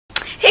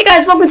Hey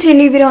guys, welcome to a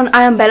new video on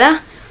I am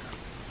Bella.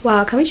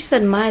 Wow, can we just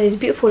admire this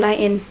beautiful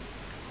lighting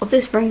of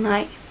this ring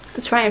light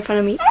that's right in front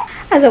of me?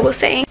 As I was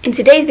saying, in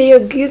today's video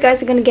you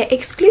guys are going to get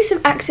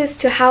exclusive access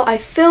to how I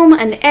film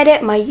and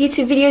edit my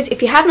YouTube videos.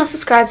 If you have not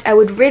subscribed, I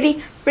would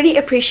really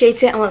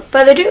appreciate it. And without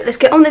further ado, let's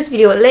get on this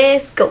video.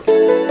 Let's go.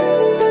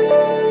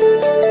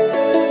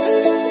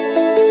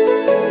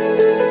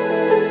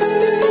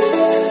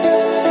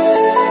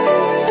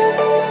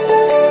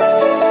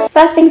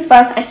 First things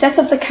first, I set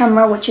up the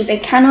camera, which is a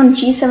Canon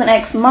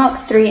G7X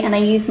Mark III, and I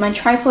used my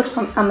tripod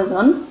from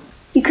Amazon.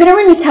 You couldn't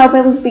really tell,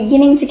 but it was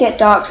beginning to get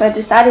dark, so I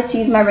decided to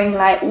use my ring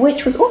light,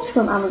 which was also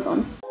from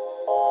Amazon.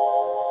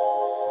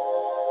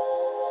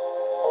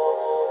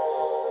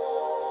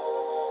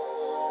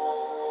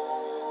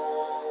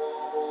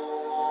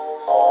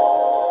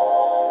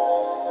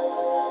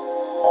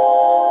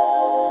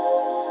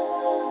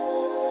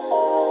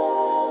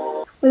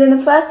 Within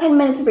the first 10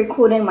 minutes of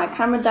recording, my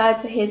camera died,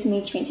 so here's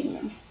me changing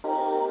them.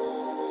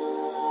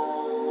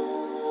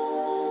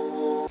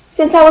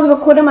 Since I was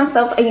recording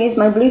myself, I used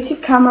my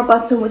Bluetooth camera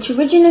button, which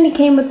originally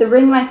came with the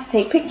ring light to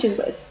take pictures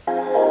with.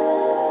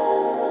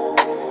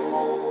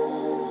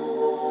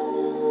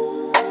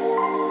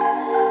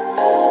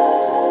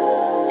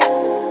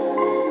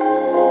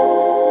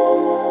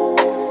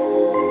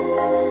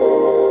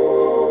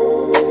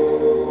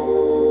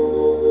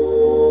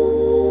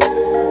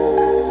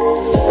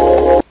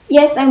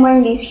 Yes, I'm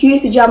wearing these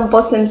huge pajama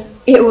bottoms.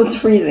 It was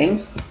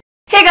freezing.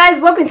 Hey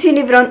guys, welcome to a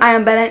new video on I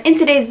am Bella, and in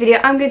today's video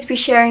I'm going to be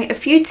sharing a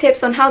few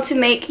tips on how to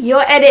make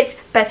your edits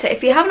better.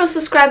 If you have not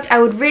subscribed, I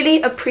would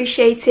really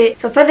appreciate it.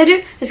 So further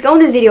ado, let's go on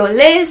this video.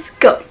 Let's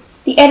go.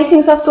 The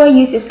editing software I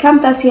use is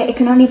Camtasia. It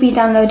can only be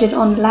downloaded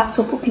on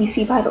laptop or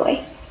PC, by the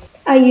way.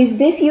 I use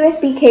this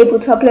USB cable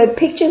to upload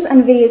pictures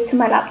and videos to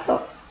my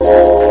laptop.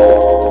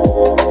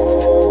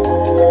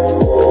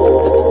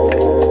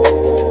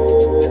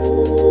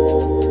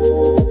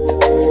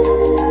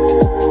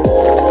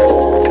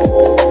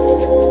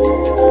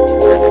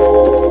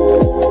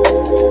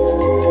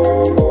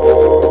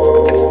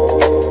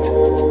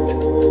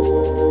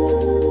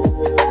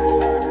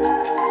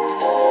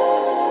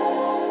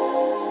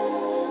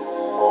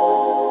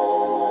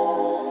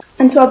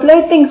 And to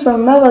upload things from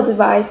a mobile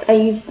device, I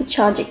use the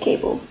charger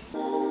cable.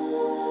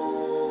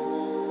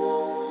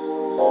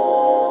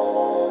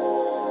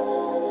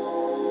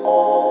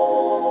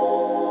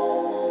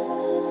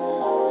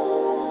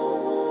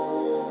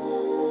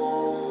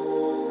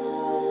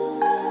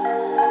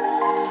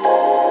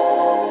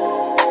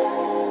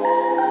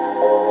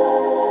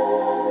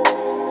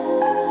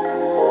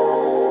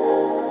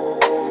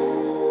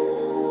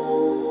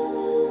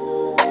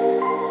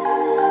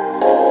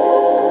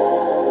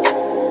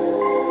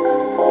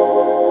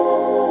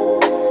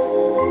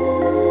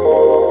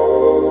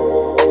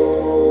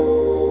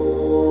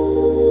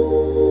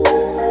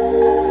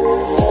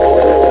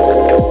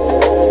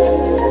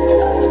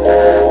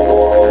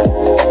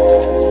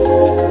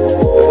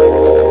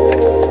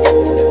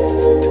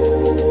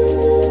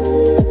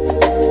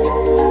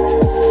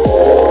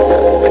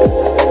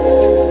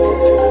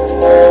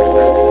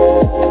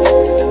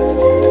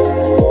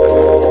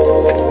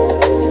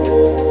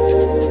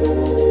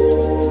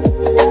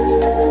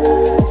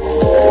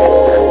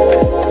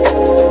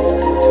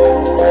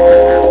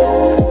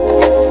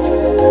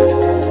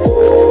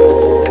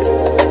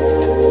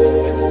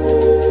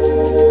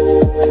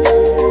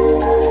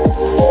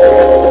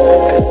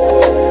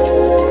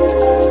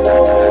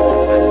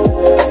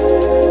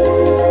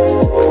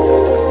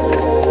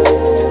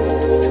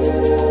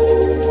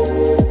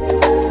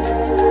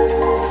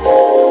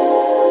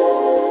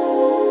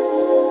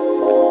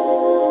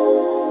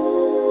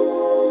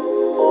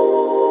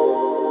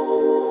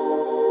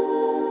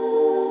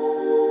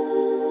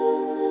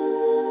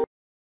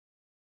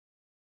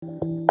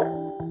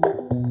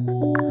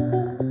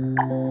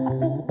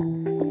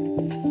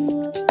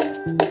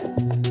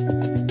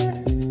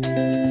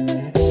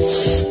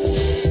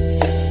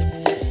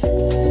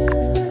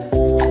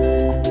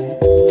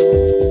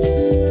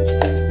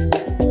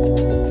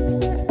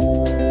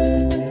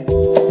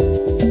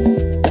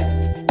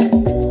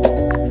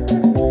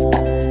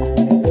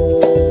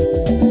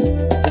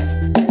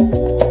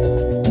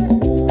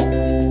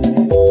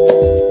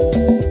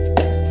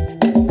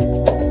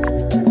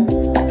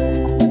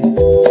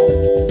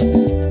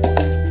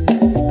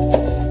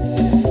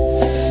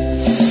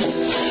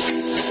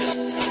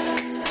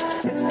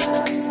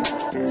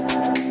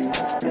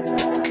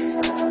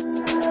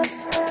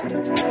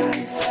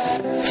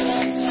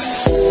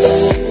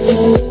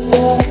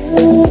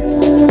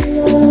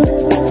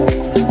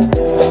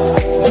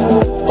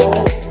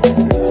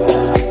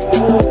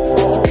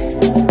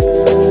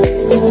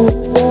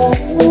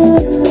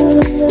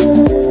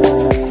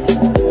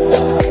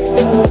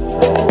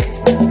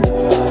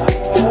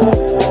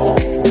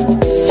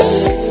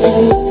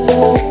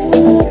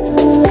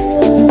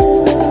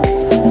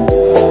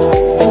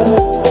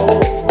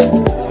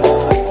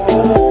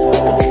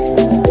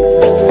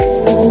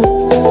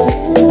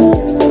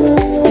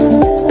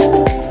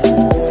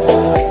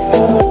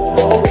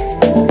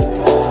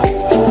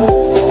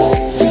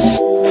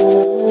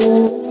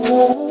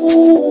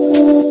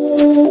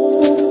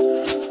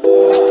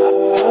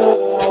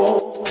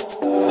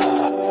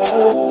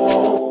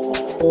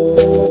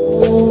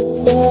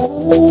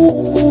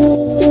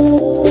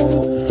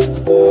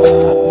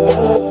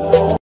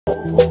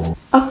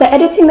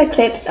 editing the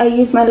clips, I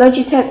use my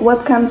Logitech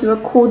webcam to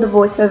record the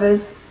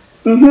voiceovers.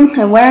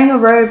 I'm wearing a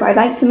robe. I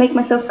like to make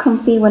myself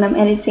comfy when I'm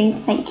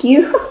editing. Thank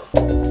you.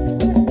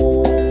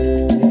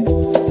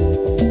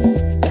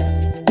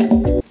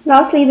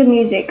 Lastly, the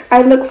music.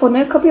 I look for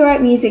no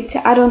copyright music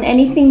to add on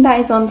anything that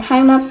is on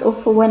time-lapse or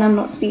for when I'm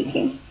not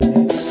speaking.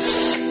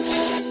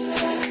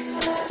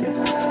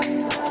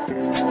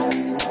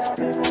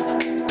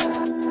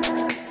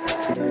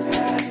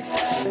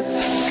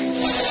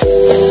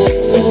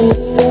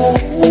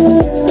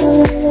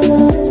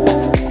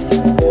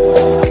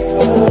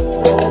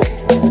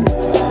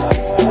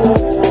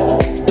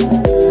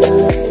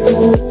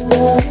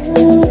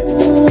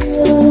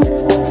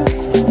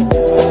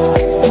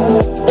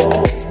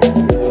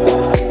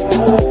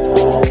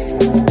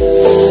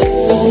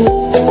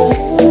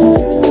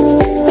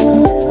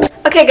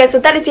 Okay guys, so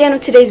that is the end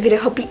of today's video.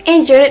 Hope you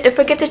enjoyed it. Don't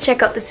forget to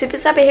check out the Super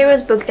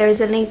Superheroes book. There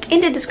is a link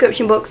in the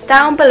description box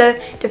down below.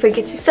 Don't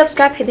forget to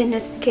subscribe, hit the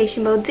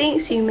notification bell ding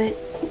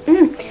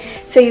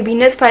so you'll be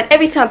notified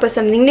every time I post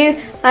something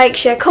new. Like,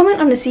 share, comment.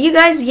 I'm gonna see you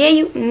guys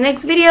in the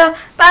next video.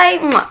 Bye.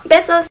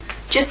 Besos.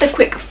 Just a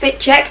quick fit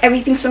check.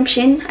 Everything's from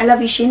Shin. I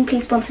love you, Shin.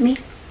 Please sponsor me.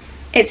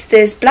 It's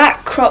this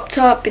black crop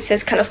top. It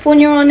says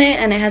California on it,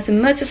 and it has a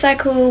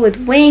motorcycle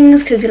with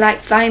wings because we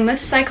like flying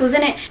motorcycles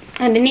in it.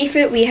 Underneath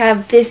it we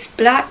have this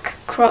black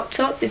crop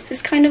top. It's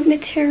this kind of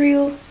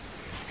material.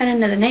 I don't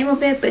know the name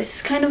of it, but it's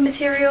this kind of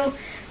material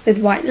with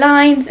white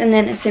lines, and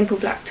then a simple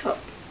black top.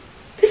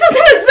 This isn't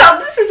a top,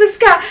 this is a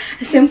skirt.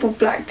 A simple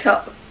black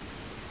top.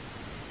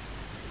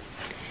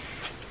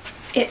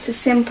 It's a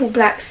simple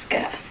black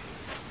skirt.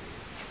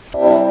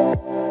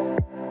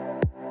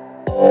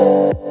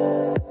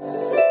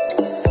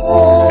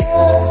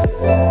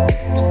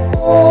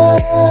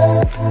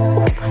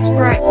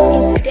 Right,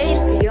 in today's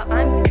video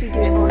I'm going to be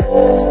doing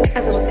all, as I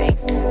was saying,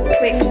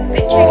 quick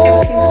fit check,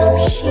 everything's from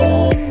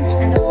Shein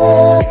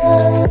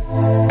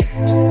and